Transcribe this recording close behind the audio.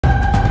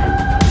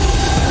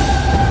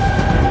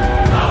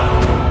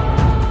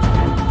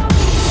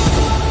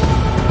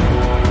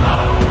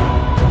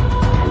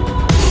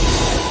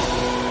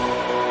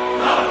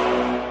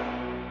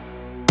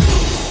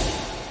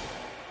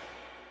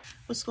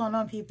what's going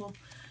on, people?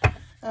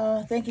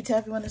 Thank you to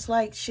everyone that's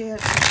liked, shared,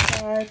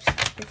 subscribed.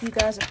 If you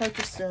guys have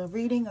purchased a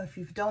reading or if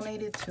you've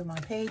donated to my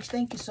page,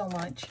 thank you so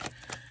much.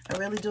 I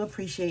really do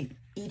appreciate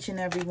each and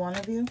every one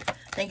of you.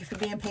 Thank you for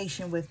being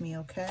patient with me,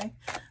 okay?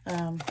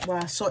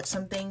 While I sort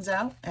some things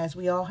out, as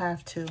we all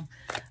have to.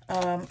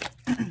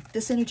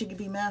 This energy could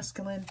be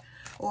masculine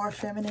or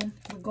feminine.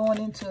 We're going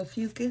into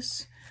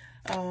Ophiuchus.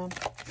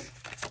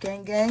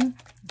 Gang, gang.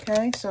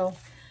 Okay, so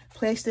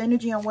place the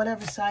energy on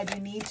whatever side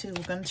you need to.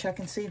 We're going to check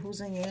and see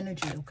who's in your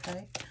energy,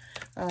 okay?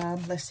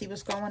 Let's see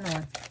what's going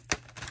on.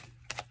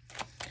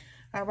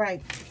 All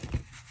right.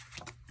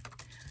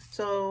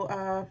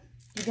 So,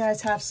 you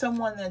guys have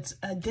someone that's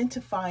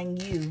identifying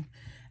you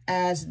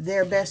as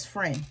their best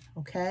friend,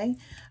 okay?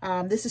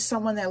 This is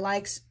someone that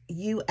likes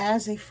you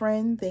as a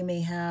friend. They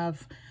may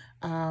have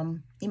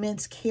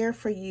immense care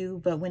for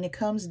you, but when it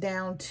comes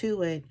down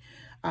to it,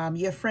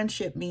 your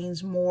friendship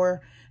means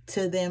more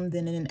to them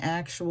than in an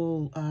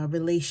actual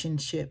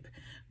relationship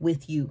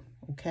with you,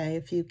 okay,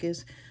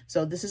 Ophiuchus?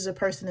 So this is a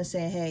person that's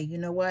saying, hey, you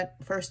know what?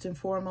 First and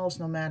foremost,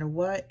 no matter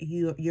what,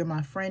 you're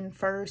my friend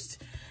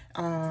first.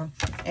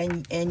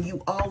 And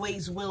you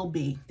always will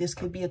be. This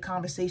could be a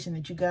conversation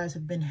that you guys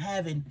have been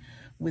having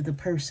with a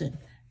person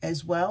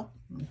as well.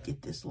 Let me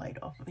get this light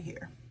off of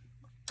here.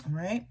 All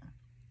right.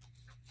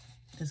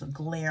 There's a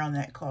glare on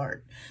that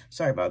card.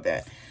 Sorry about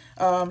that.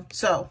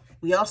 So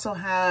we also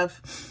have,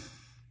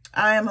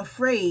 I am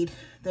afraid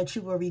that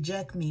you will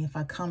reject me if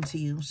I come to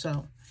you.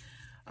 So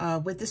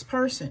with this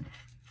person,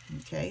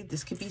 okay,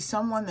 this could be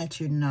someone that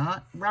you're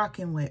not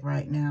rocking with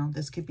right now.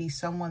 This could be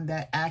someone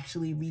that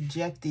actually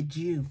rejected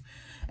you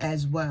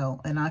as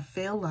well. And I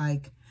feel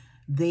like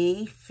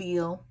they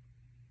feel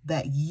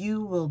that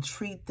you will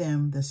treat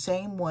them the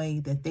same way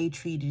that they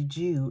treated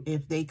you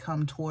if they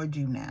come toward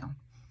you now.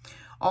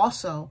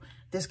 Also,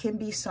 this can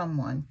be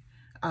someone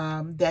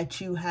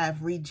that you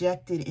have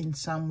rejected in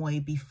some way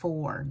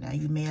before. Now,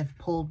 you may have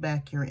pulled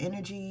back your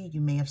energy. You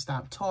may have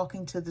stopped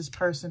talking to this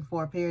person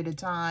for a period of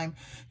time.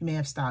 You may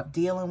have stopped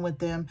dealing with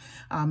them.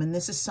 And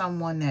this is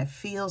someone that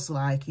feels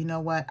like, you know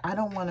what, I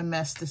don't want to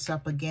mess this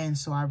up again,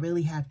 so I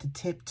really have to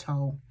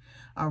tiptoe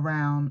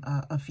around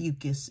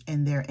Ophiuchus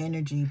and their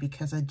energy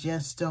because I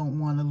just don't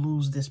want to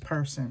lose this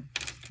person,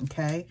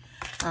 okay?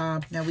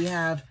 Now, we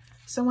have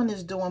someone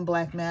is doing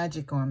black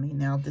magic on me.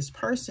 Now, this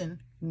person,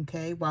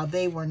 okay, while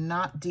they were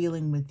not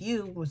dealing with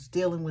you, was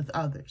dealing with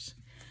others.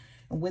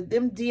 And with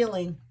them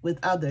dealing with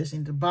others,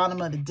 in the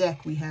bottom of the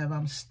deck, we have,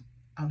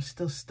 I'm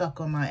still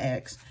stuck on my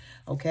ex,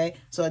 okay?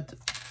 So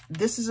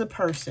this is a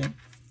person,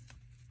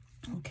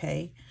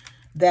 okay,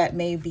 that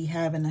may be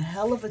having a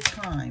hell of a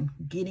time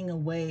getting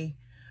away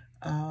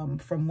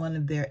from one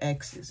of their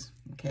exes,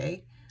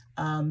 okay?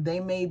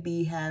 They may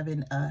be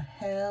having a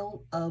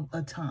hell of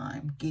a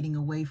time getting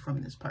away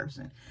from this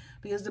person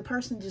because the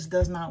person just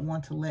does not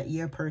want to let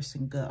your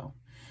person go.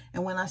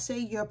 And when I say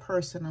your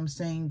person, I'm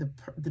saying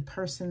the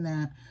person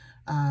that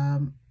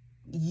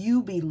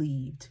you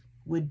believed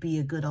would be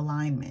a good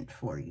alignment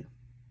for you,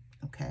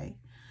 okay?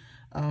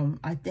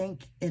 I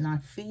think and I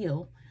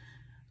feel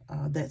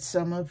that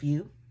some of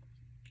you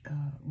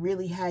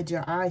really had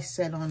your eyes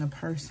set on a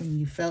person.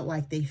 You felt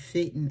like they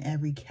fit in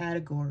every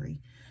category.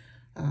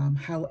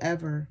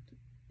 However,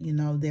 you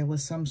know, there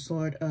was some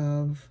sort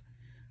of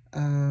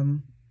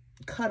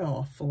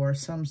cutoff or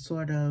some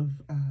sort of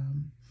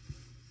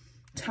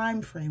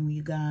time frame where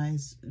you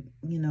guys,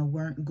 you know,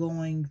 weren't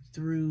going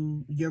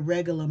through your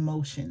regular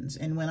motions.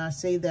 And when I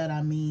say that,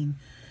 I mean,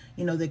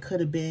 you know, there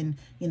could have been,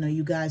 you know,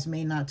 you guys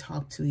may not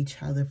talk to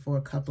each other for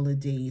a couple of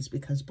days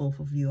because both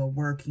of you are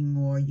working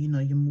or, you know,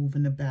 you're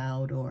moving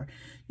about or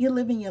you're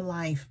living your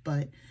life,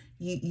 but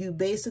you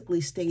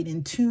basically stayed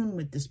in tune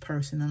with this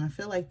person. And I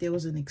feel like there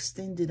was an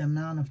extended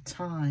amount of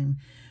time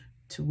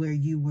to where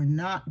you were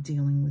not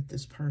dealing with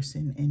this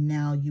person. And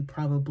now you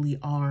probably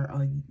are,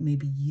 or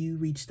maybe you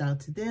reached out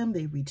to them,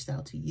 they reached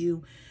out to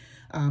you.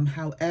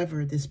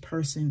 However, this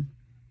person,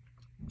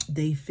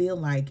 they feel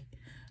like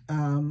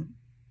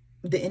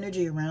the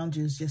energy around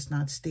you is just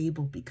not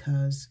stable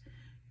because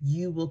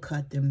you will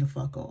cut them the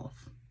fuck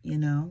off. You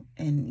know,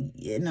 and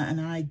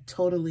I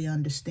totally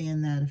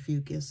understand that,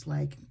 Ophiuchus,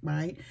 like,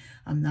 right?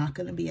 I'm not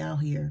going to be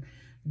out here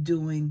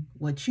doing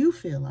what you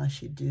feel I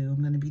should do.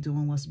 I'm going to be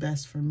doing what's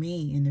best for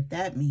me. And if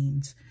that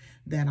means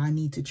that I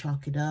need to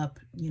chalk it up,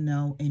 you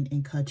know,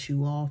 and cut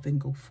you off and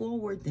go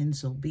forward, then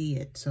so be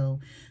it. So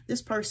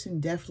this person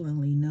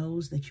definitely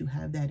knows that you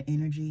have that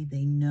energy.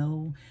 They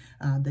know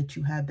that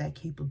you have that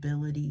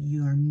capability.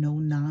 You are no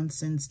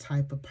nonsense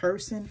type of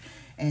person.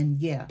 And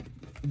yeah,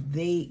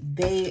 they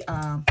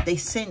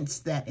sense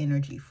that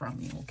energy from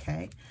you,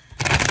 okay?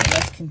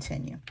 Let's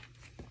continue.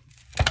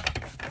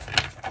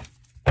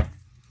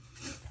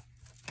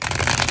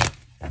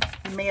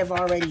 You may have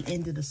already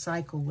ended a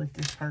cycle with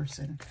this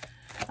person.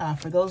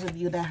 For those of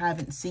you that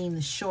haven't seen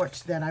the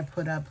shorts that I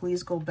put up,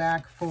 please go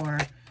back for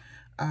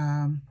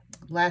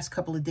last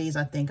couple of days.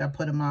 I think I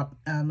put them up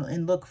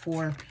and look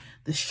for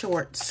the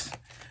shorts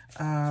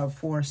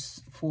for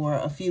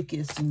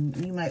Ophiuchus,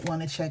 and you might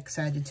want to check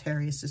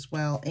Sagittarius as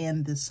well,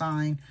 and the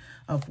sign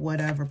of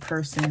whatever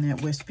person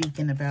that we're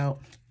speaking about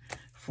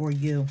for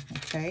you,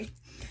 okay?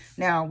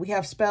 Now, we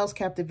have spells,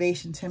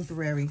 captivation,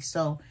 temporary.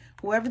 So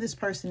whoever this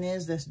person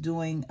is that's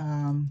doing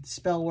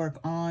spell work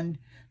on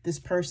this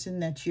person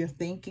that you're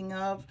thinking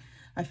of,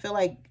 I feel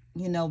like,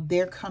 you know,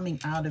 they're coming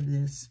out of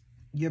this.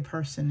 Your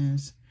person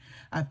is.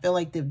 I feel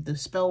like the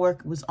spell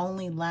work was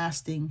only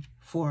lasting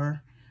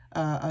for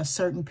a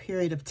certain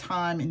period of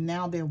time, and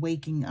now they're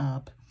waking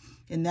up.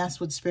 And that's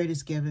what Spirit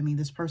is giving me.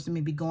 This person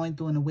may be going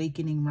through an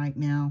awakening right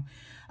now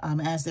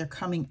as they're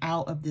coming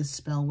out of this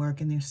spell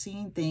work, and they're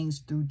seeing things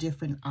through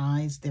different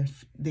eyes.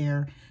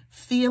 They're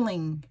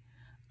feeling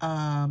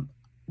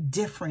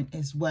different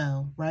as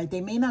well, right?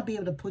 They may not be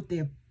able to put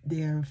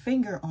their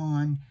finger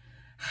on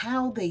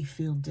how they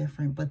feel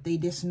different, but they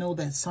just know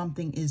that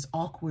something is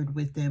awkward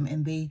with them,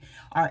 and they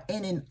are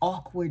in an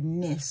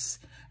awkwardness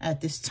at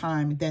this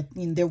time that,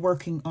 you know, they're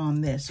working on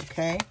this,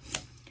 okay?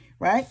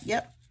 Right?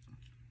 Yep.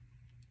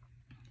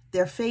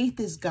 Their faith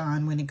is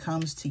gone when it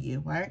comes to you,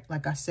 right?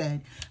 Like I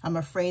said, I'm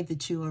afraid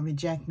that you will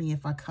reject me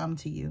if I come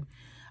to you.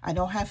 I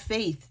don't have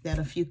faith that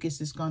Ophiuchus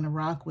is going to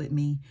rock with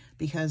me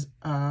because,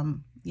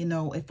 you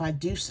know, if I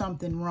do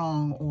something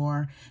wrong,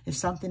 or if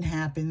something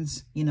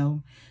happens, you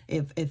know,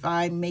 if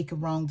I make a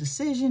wrong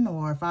decision,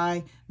 or if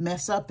I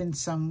mess up in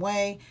some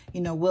way, you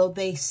know, will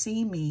they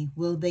see me?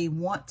 Will they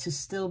want to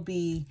still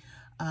be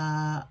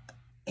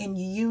in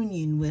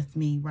union with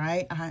me,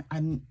 right?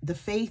 The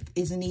faith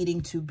is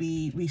needing to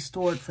be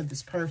restored for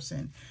this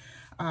person.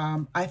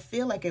 I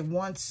feel like it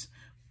once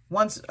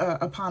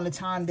upon a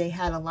time, they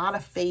had a lot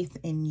of faith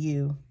in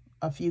you,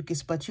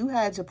 Ophiuchus, but you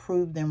had to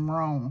prove them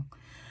wrong.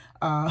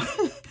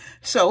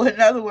 So in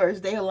other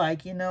words, they're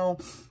like, you know,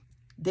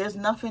 there's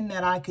nothing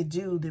that I could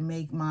do to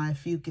make my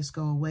Ophiuchus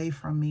go away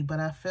from me. But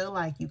I feel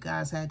like you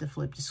guys had to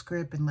flip the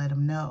script and let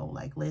them know,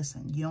 like,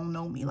 listen, you don't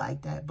know me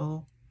like that,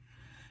 boo,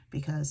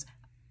 because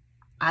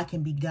I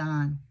can be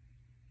gone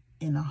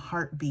in a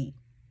heartbeat.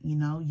 You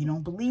know, you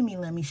don't believe me,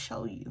 let me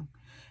show you.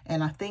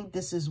 And I think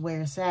this is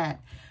where it's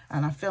at.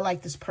 And I feel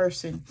like this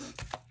person,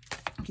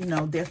 you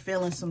know, they're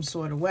feeling some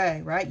sort of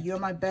way, right? You're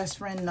my best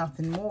friend,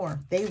 nothing more.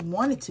 They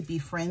wanted to be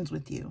friends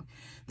with you.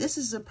 This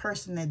is a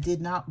person that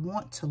did not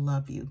want to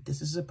love you.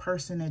 This is a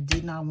person that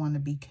did not want to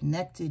be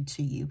connected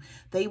to you.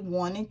 They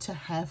wanted to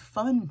have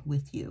fun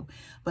with you.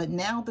 But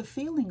now the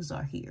feelings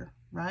are here,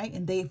 right?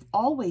 And they've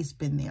always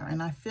been there.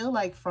 And I feel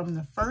like from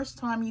the first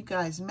time you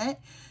guys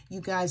met,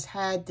 you guys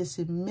had this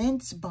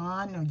immense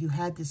bond, or you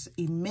had this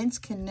immense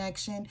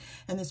connection.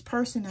 And this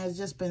person has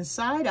just been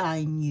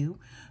side-eyeing you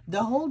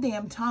the whole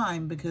damn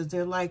time, because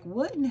they're like,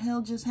 what in the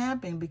hell just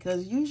happened?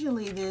 Because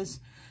usually this,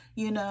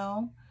 you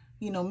know,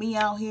 me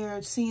out here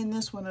seeing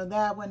this one or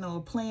that one,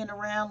 or playing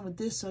around with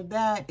this or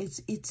that,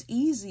 it's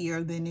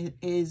easier than it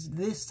is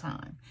this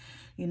time.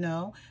 You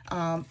know,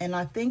 and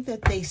I think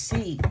that they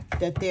see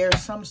that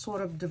there's some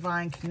sort of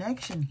divine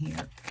connection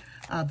here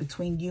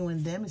between you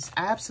and them. It's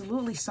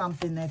absolutely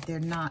something that they're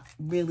not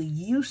really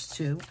used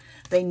to.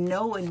 They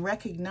know and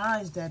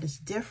recognize that it's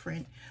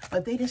different,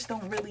 but they just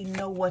don't really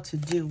know what to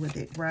do with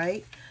it,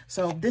 right?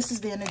 So this is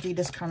the energy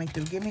that's coming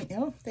through. Give me,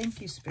 oh, thank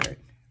you, Spirit,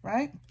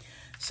 right?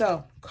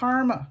 So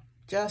karma,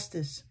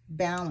 justice,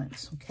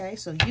 balance, okay?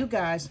 So you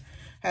guys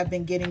have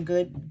been getting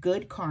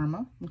good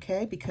karma,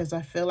 okay? Because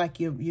I feel like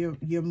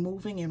you're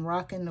moving and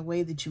rocking the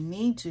way that you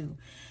need to.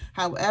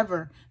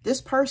 However,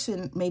 this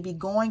person may be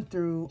going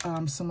through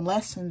some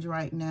lessons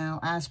right now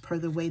as per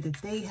the way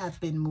that they have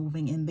been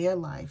moving in their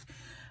life,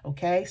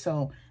 okay?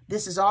 So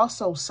this is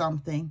also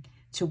something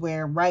to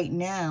where right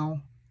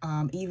now,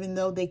 even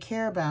though they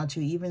care about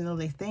you, even though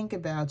they think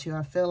about you,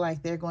 I feel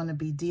like they're going to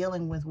be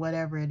dealing with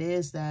whatever it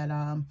is that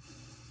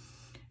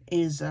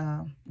is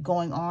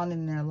going on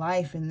in their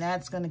life, and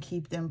that's going to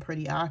keep them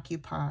pretty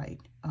occupied,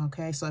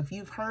 okay? So if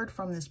you've heard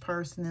from this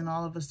person and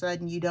all of a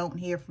sudden you don't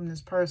hear from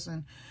this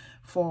person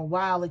for a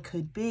while, it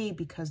could be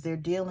because they're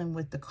dealing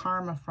with the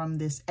karma from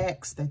this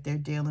ex that they're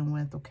dealing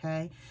with,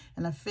 okay?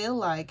 And I feel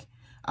like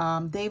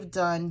they've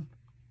done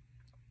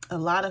a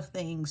lot of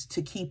things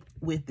to keep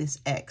with this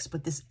ex,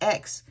 but this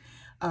ex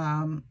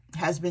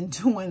has been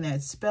doing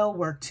that spell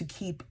work to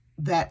keep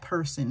that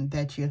person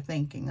that you're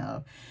thinking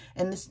of.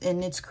 And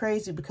it's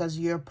crazy because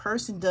your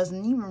person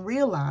doesn't even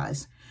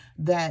realize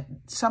that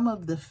some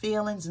of the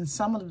feelings and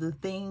some of the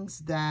things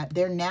that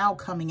they're now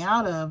coming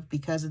out of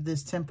because of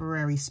this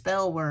temporary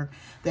spell work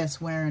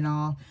that's wearing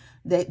off,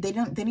 they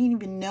didn't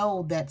even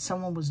know that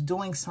someone was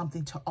doing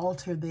something to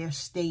alter their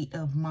state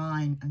of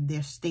mind and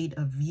their state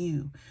of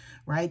view,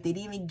 right? They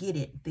didn't even get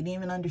it. They didn't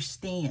even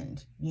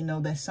understand, you know,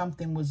 that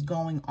something was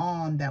going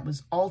on that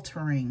was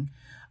altering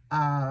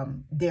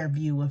their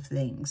view of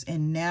things.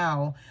 And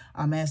now,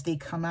 as they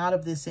come out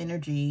of this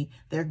energy,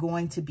 they're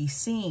going to be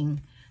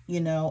seeing,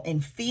 you know,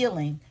 and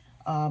feeling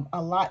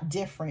a lot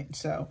different.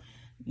 So,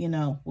 you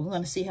know, we're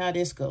going to see how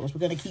this goes. We're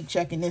going to keep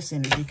checking this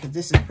energy because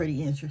this is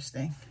pretty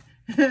interesting.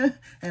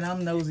 And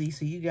I'm nosy,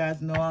 so you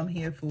guys know I'm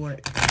here for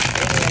it.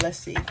 Anyway, let's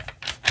see.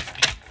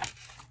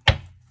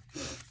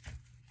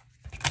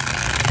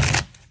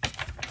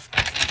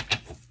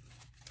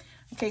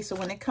 Okay, so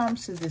when it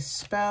comes to the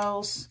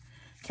spells,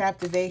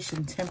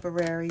 captivation,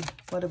 temporary,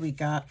 what do we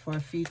got for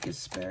Ophiuchus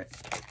spirit?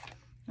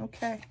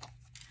 Okay.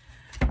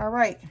 All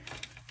right.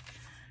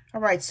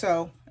 All right,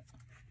 so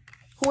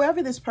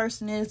whoever this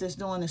person is that's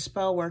doing the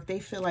spell work,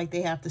 they feel like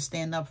they have to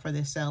stand up for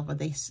themselves, or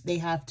they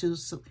have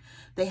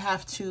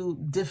to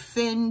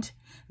defend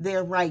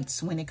their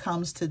rights when it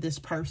comes to this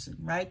person,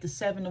 right? The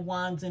Seven of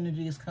Wands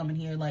energy is coming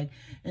here. Like,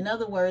 in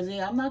other words,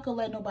 yeah, I'm not gonna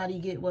let nobody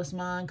get what's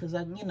mine, because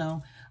I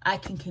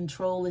can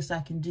control this, I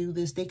can do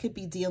this. They could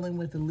be dealing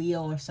with a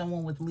Leo or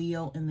someone with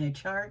Leo in their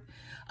chart,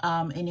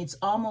 and it's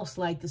almost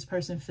like this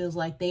person feels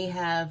like they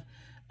have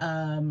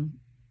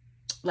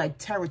like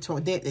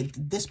territory.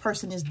 This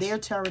person is their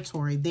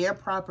territory, their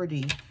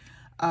property.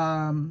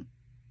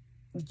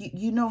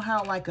 You know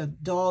how like a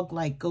dog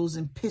like goes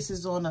and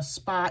pisses on a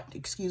spot,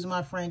 excuse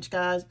my French,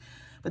 guys,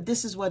 but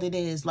this is what it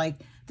is. Like,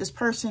 this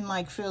person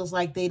like feels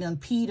like they done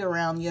peed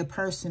around your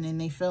person,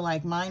 and they feel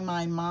like mine,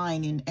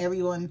 and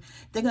everyone,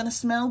 they're gonna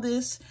smell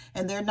this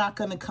and they're not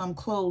gonna come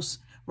close,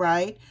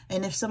 right?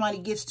 And if somebody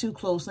gets too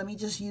close, let me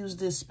just use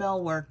this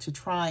spell work to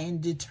try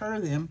and deter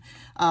them.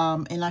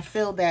 And I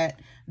feel that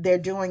they're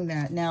doing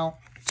that. Now,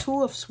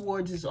 Two of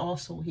Swords is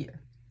also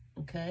here,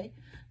 okay?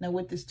 Now,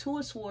 with this Two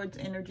of Swords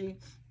energy,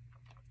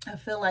 I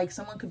feel like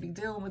someone could be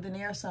dealing with an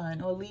air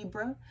sign or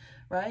Libra,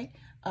 right?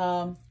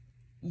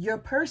 Your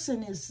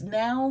person is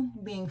now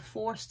being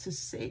forced to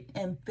sit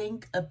and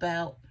think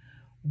about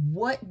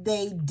what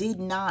they did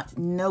not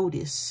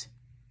notice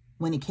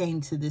when it came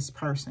to this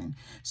person.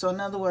 So in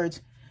other words,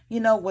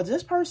 was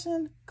this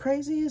person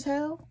crazy as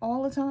hell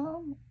all the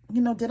time?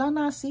 Did I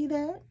not see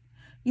that?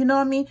 You know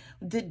what I mean?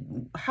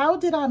 How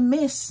did I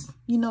miss,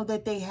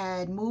 that they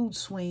had mood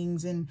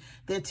swings and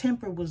their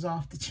temper was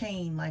off the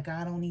chain? Like,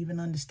 I don't even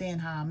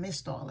understand how I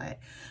missed all that.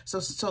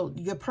 So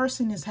your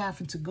person is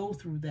having to go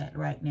through that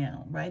right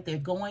now, right? They're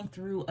going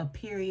through a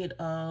period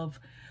of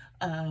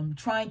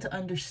trying to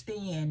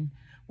understand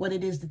what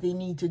it is that they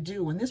need to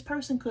do. And this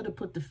person could have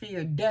put the fear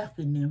of death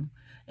in them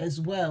as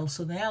well.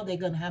 So now they're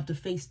going to have to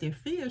face their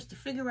fears to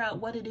figure out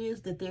what it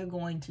is that they're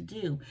going to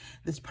do.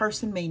 This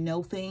person may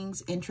know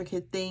things,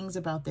 intricate things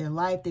about their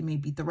life. They may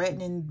be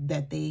threatening,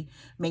 that they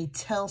may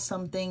tell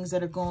some things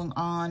that are going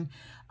on.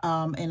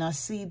 And I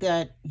see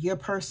that your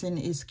person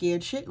is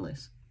scared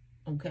shitless,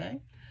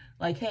 okay?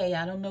 Like, hey,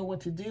 I don't know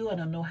what to do. I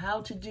don't know how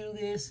to do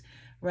this,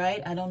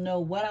 right? I don't know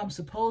what I'm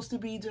supposed to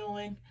be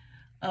doing.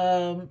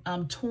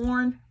 I'm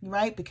torn,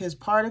 right? Because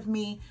part of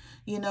me,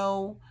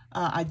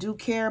 I do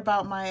care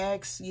about my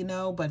ex,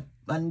 but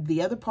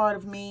the other part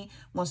of me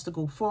wants to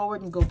go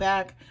forward and go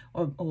back,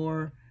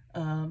 or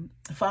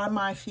find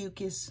my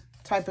Ophiuchus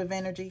type of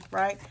energy,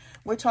 right?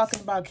 We're talking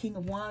about King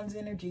of Wands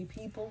energy,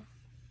 people,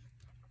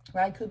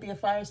 right? Could be a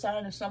fire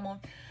sign or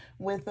someone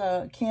with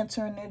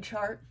Cancer in their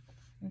chart,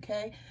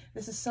 okay?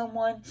 This is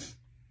someone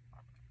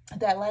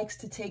that likes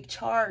to take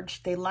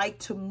charge. They like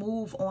to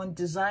move on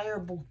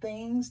desirable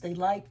things. They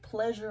like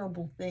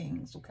pleasurable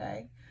things,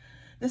 okay?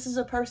 This is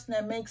a person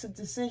that makes a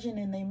decision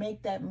and they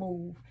make that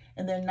move,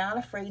 and they're not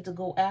afraid to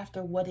go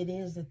after what it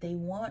is that they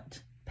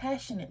want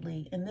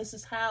passionately. And this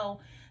is how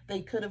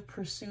they could have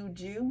pursued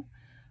you,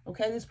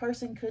 okay? This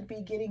person could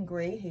be getting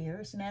gray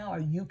hairs now, or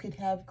you could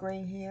have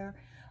gray hair,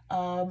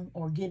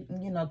 or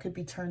could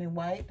be turning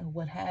white or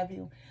what have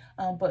you.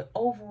 But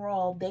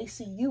overall, they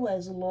see you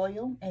as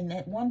loyal. And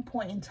at one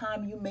point in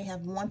time, you may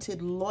have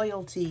wanted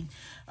loyalty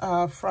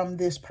from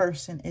this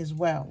person as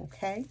well,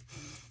 okay?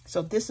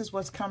 So this is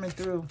what's coming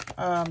through.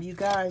 You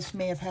guys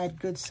may have had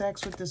good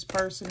sex with this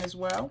person as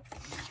well.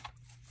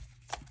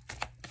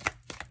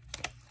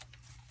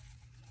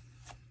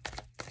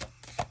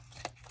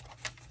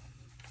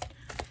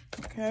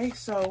 Okay,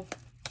 so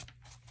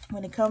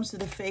when it comes to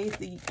the faith,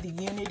 the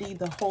unity,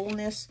 the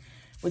wholeness,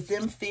 with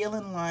them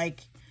feeling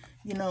like,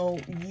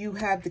 you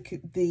have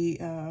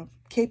the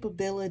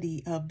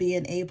capability of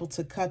being able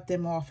to cut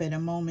them off at a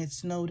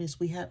moment's notice.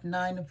 We have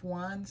Nine of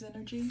Wands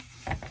energy.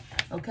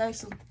 Okay,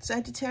 so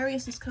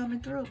Sagittarius is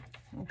coming through.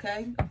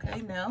 Okay,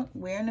 now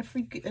we're in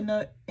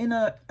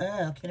a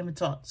I can't even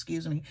talk,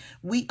 excuse me.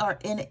 We are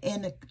in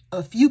a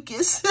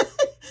Ophiuchus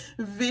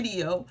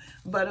video,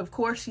 but of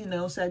course,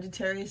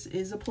 Sagittarius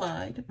is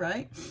applied,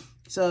 right?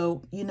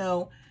 So,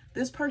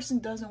 this person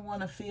doesn't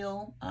want to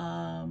feel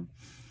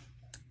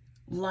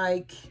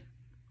like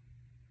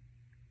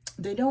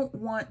they don't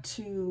want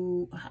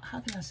to, how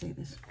can I say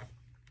this?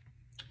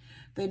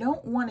 They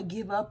don't want to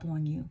give up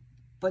on you,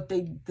 but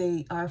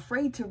they are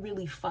afraid to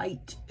really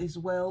fight as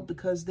well,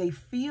 because they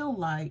feel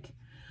like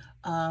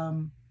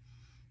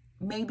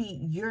maybe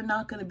you're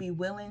not going to be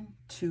willing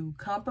to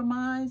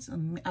compromise.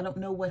 I don't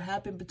know what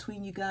happened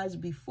between you guys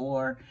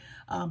before,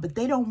 but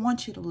they don't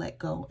want you to let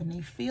go, and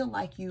they feel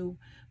like you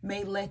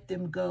may let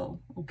them go,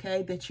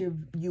 okay? That you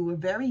were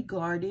very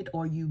guarded,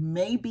 or you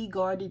may be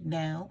guarded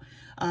now,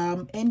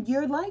 and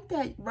you're like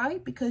that,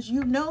 right? Because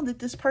you know that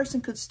this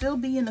person could still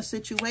be in a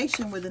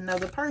situation with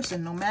another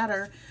person, no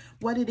matter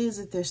what it is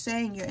that they're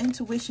saying. Your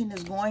intuition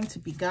is going to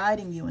be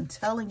guiding you and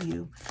telling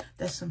you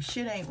that some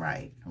shit ain't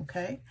right,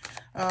 okay?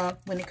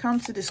 When it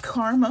comes to this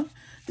karma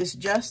this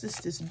justice,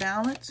 this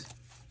balance.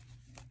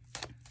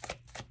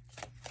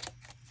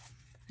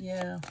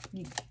 Yeah,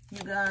 you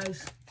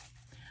guys,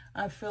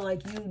 I feel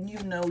like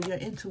you know, your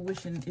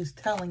intuition is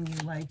telling you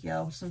like,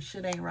 yo, some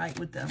shit ain't right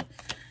with them,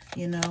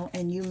 you know,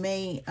 and you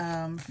may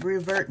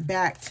revert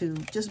back to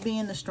just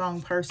being the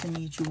strong person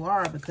that you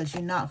are, because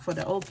you're not for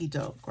the okie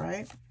doke,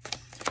 right?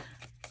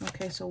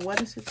 Okay, so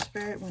what is it,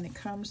 Spirit, when it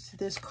comes to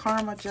this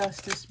karma,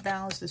 justice,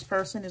 balance? This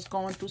person is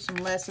going through some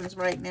lessons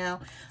right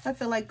now. I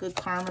feel like good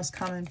karma's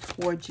coming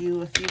towards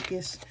you,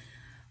 Ophiuchus.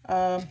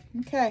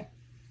 Okay.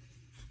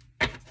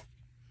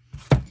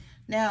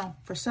 Now,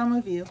 for some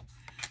of you,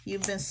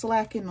 you've been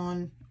slacking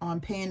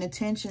on paying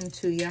attention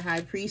to your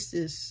high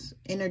priestess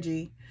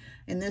energy.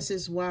 And this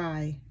is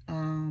why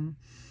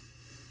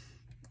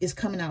it's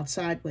coming out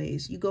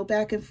sideways. You go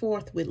back and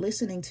forth with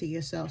listening to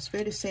yourself.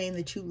 Spirit is saying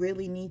that you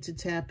really need to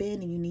tap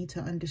in and you need to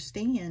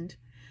understand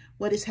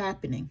what is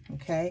happening,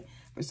 okay?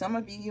 For some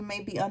of you, you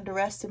may be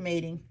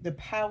underestimating the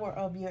power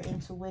of your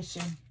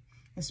intuition.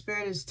 And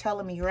Spirit is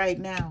telling me right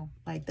now,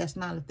 like, that's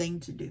not a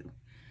thing to do,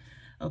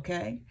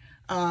 okay?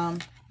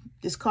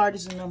 This card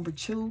is a number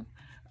 2.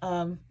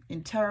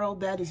 In tarot,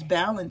 that is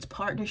balance,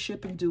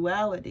 partnership, and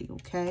duality,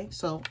 okay?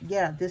 So,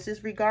 yeah, this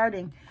is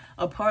regarding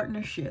a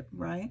partnership,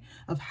 right?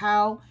 Of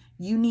how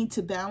you need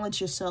to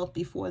balance yourself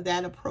before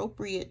that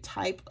appropriate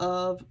type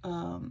of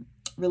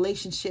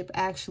relationship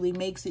actually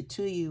makes it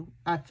to you.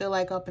 I feel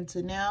like up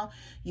until now,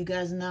 you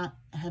guys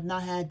have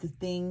not had the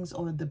things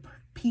or the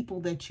people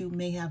that you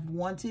may have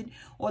wanted,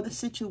 or the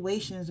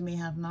situations may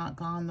have not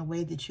gone the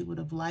way that you would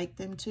have liked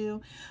them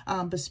to.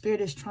 But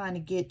Spirit is trying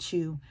to get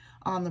you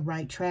on the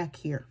right track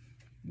here.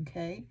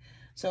 Okay,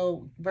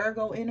 so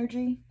Virgo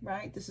energy,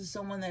 right? This is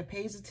someone that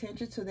pays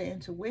attention to their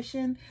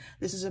intuition.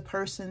 This is a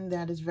person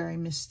that is very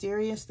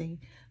mysterious.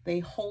 They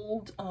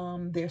hold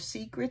their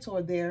secrets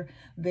or their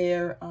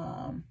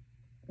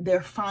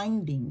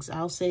findings.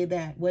 I'll say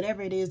that.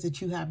 Whatever it is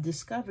that you have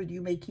discovered, you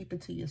may keep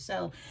it to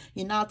yourself.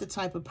 You're not the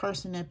type of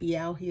person that be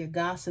out here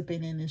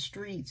gossiping in the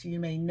streets. You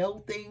may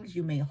know things,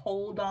 you may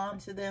hold on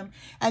to them,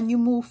 and you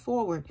move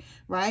forward,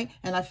 right?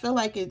 And I feel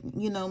like it,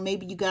 you know,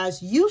 maybe you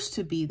guys used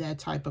to be that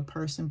type of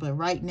person, but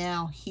right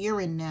now, here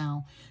and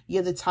now,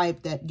 you're the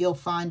type that you'll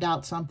find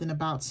out something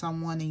about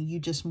someone and you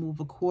just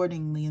move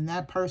accordingly. And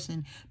that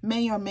person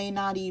may or may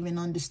not even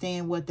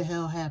understand what the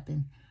hell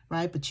happened,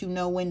 right? But you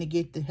know when to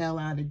get the hell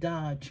out of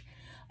Dodge.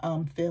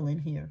 Feeling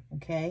here,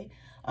 okay?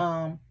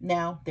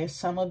 Now, there's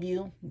some of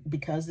you,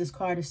 because this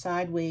card is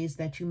sideways,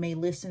 that you may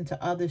listen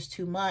to others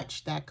too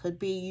much. That could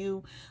be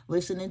you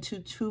listening to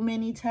too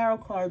many tarot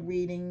card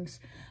readings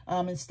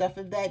and stuff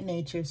of that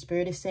nature.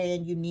 Spirit is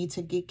saying you need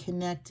to get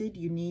connected.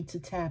 You need to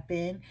tap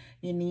in.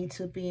 You need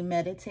to be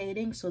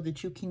meditating so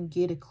that you can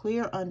get a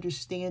clear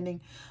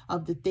understanding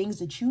of the things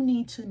that you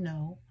need to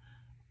know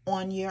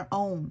on your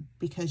own,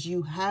 because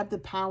you have the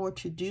power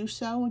to do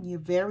so and you're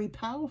very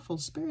powerful.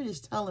 Spirit is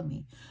telling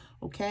me,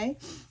 okay?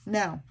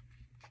 Now,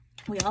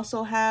 we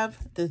also have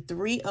the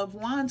 3 of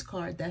Wands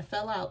card that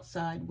fell out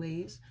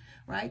sideways,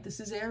 right? This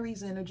is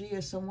Aries energy,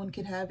 or someone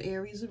could have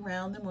Aries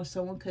around them, or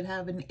someone could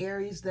have an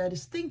Aries that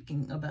is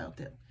thinking about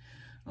them,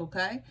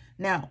 okay?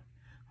 Now,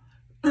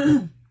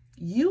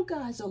 you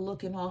guys are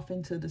looking off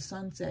into the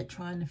sunset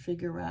trying to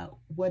figure out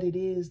what it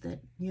is that,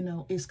 you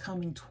know, is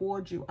coming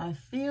towards you. I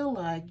feel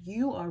like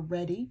you are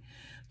ready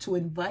to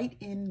invite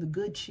in the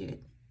good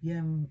shit.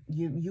 You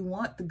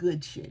want the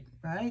good shit,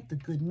 right? The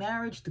good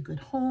marriage, the good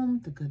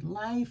home, the good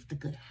life, the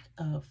good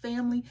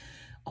family.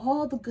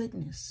 All the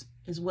goodness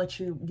is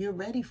what you're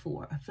ready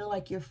for. I feel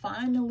like you're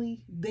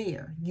finally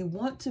there. You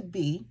want to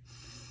be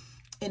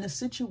in a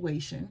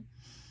situation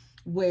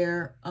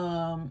where,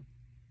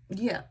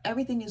 yeah,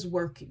 everything is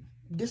working.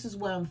 This is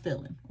what I'm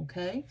feeling,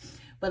 okay?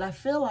 But I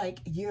feel like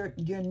you're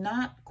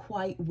not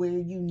quite where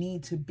you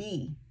need to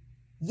be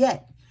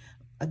yet.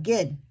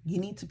 Again, you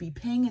need to be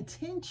paying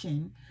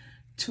attention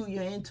to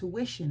your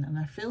intuition. And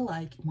I feel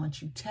like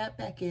once you tap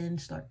back in,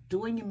 start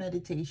doing your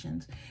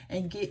meditations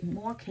and get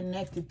more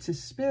connected to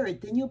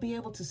spirit, then you'll be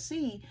able to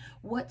see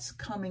what's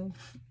coming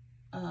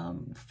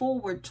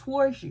forward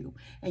towards you.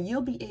 And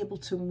you'll be able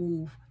to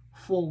move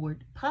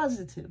forward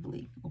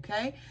positively,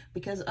 okay?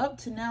 Because up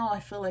to now,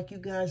 I feel like you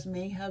guys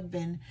may have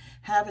been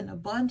having a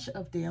bunch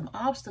of damn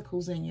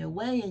obstacles in your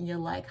way, and you're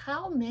like,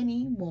 how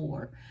many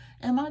more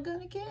am I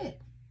gonna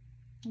get?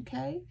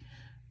 Okay,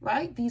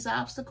 right? These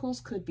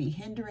obstacles could be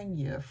hindering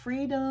your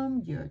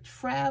freedom, your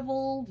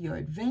travel, your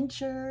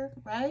adventure,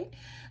 right?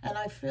 And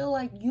I feel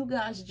like you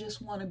guys just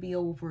want to be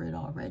over it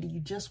already. You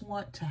just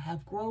want to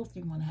have growth.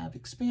 You want to have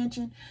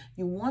expansion.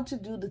 You want to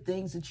do the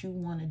things that you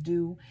want to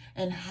do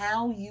and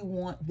how you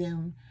want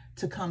them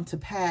to come to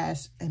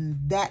pass. And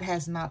that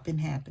has not been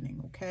happening,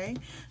 okay?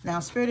 Now,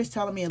 Spirit is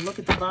telling me to look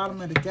at the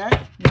bottom of the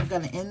deck. We're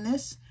going to end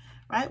this,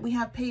 right? We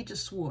have Page of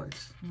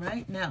Swords,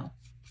 right? Now,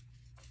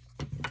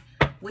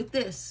 with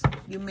this,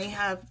 you may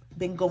have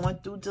been going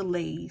through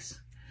delays.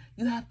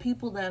 You have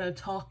people that are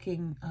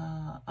talking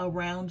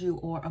around you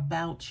or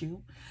about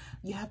you.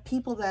 You have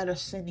people that are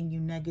sending you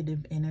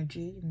negative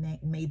energy,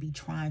 maybe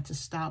trying to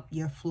stop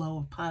your flow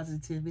of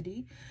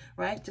positivity,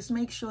 right? Just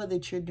make sure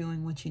that you're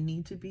doing what you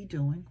need to be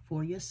doing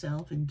for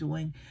yourself and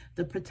doing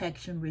the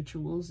protection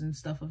rituals and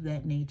stuff of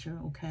that nature,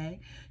 okay?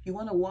 You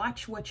want to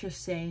watch what you're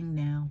saying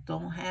now.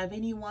 Don't have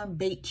anyone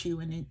bait you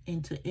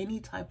into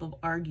any type of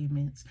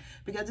arguments,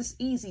 because it's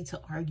easy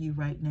to argue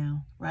right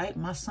now, right?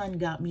 My son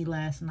got me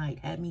last night,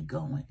 had me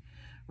going.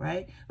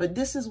 Right? But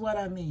this is what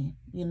I mean,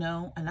 you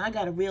know, and I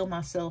got to reel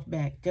myself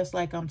back, just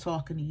like I'm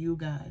talking to you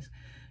guys,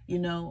 you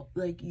know,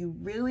 like you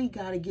really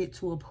got to get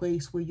to a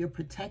place where you're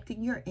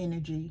protecting your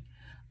energy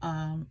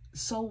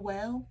so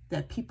well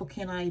that people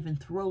cannot even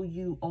throw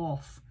you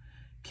off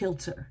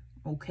kilter.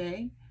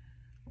 Okay.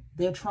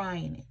 They're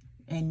trying it,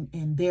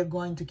 and they're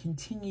going to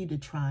continue to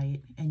try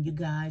it. And you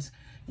guys,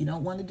 you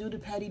don't want to do the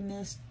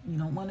pettiness. You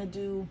don't want to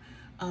do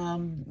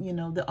you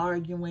know, the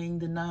arguing,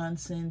 the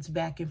nonsense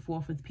back and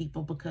forth with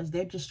people, because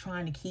they're just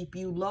trying to keep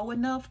you low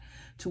enough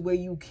to where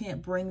you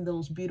can't bring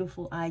those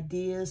beautiful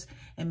ideas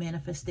and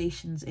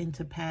manifestations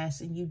into pass.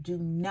 And you do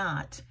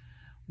not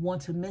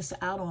want to miss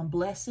out on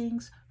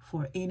blessings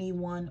for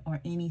anyone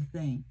or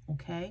anything,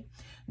 okay?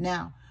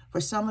 Now,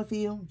 for some of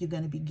you, you're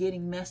going to be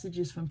getting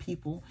messages from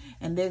people,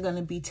 and they're going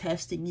to be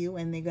testing you,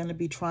 and they're going to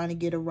be trying to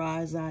get a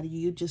rise out of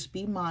you. Just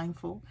be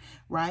mindful,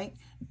 right?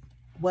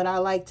 What I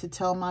like to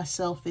tell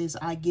myself is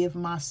I give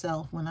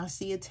myself, when I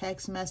see a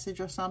text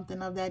message or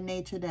something of that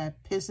nature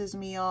that pisses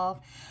me off,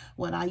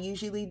 what I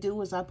usually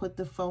do is I put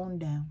the phone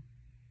down.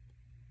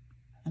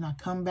 And I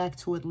come back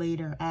to it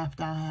later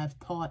after I have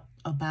thought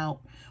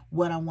about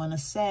what I want to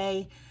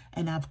say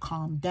and I've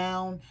calmed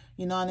down.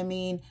 You know what I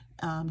mean?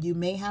 You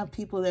may have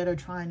people that are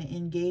trying to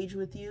engage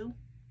with you,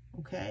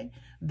 okay,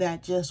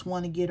 that just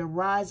want to get a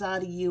rise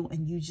out of you,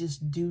 and you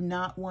just do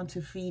not want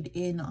to feed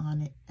in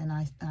on it. And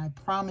I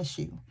promise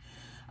you,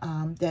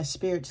 that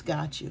Spirit's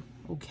got you,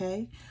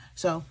 okay?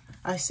 So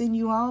I send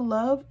you all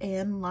love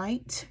and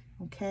light,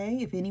 okay?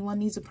 If anyone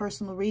needs a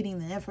personal reading,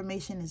 the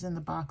information is in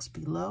the box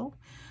below.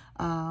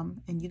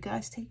 And you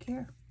guys take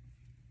care.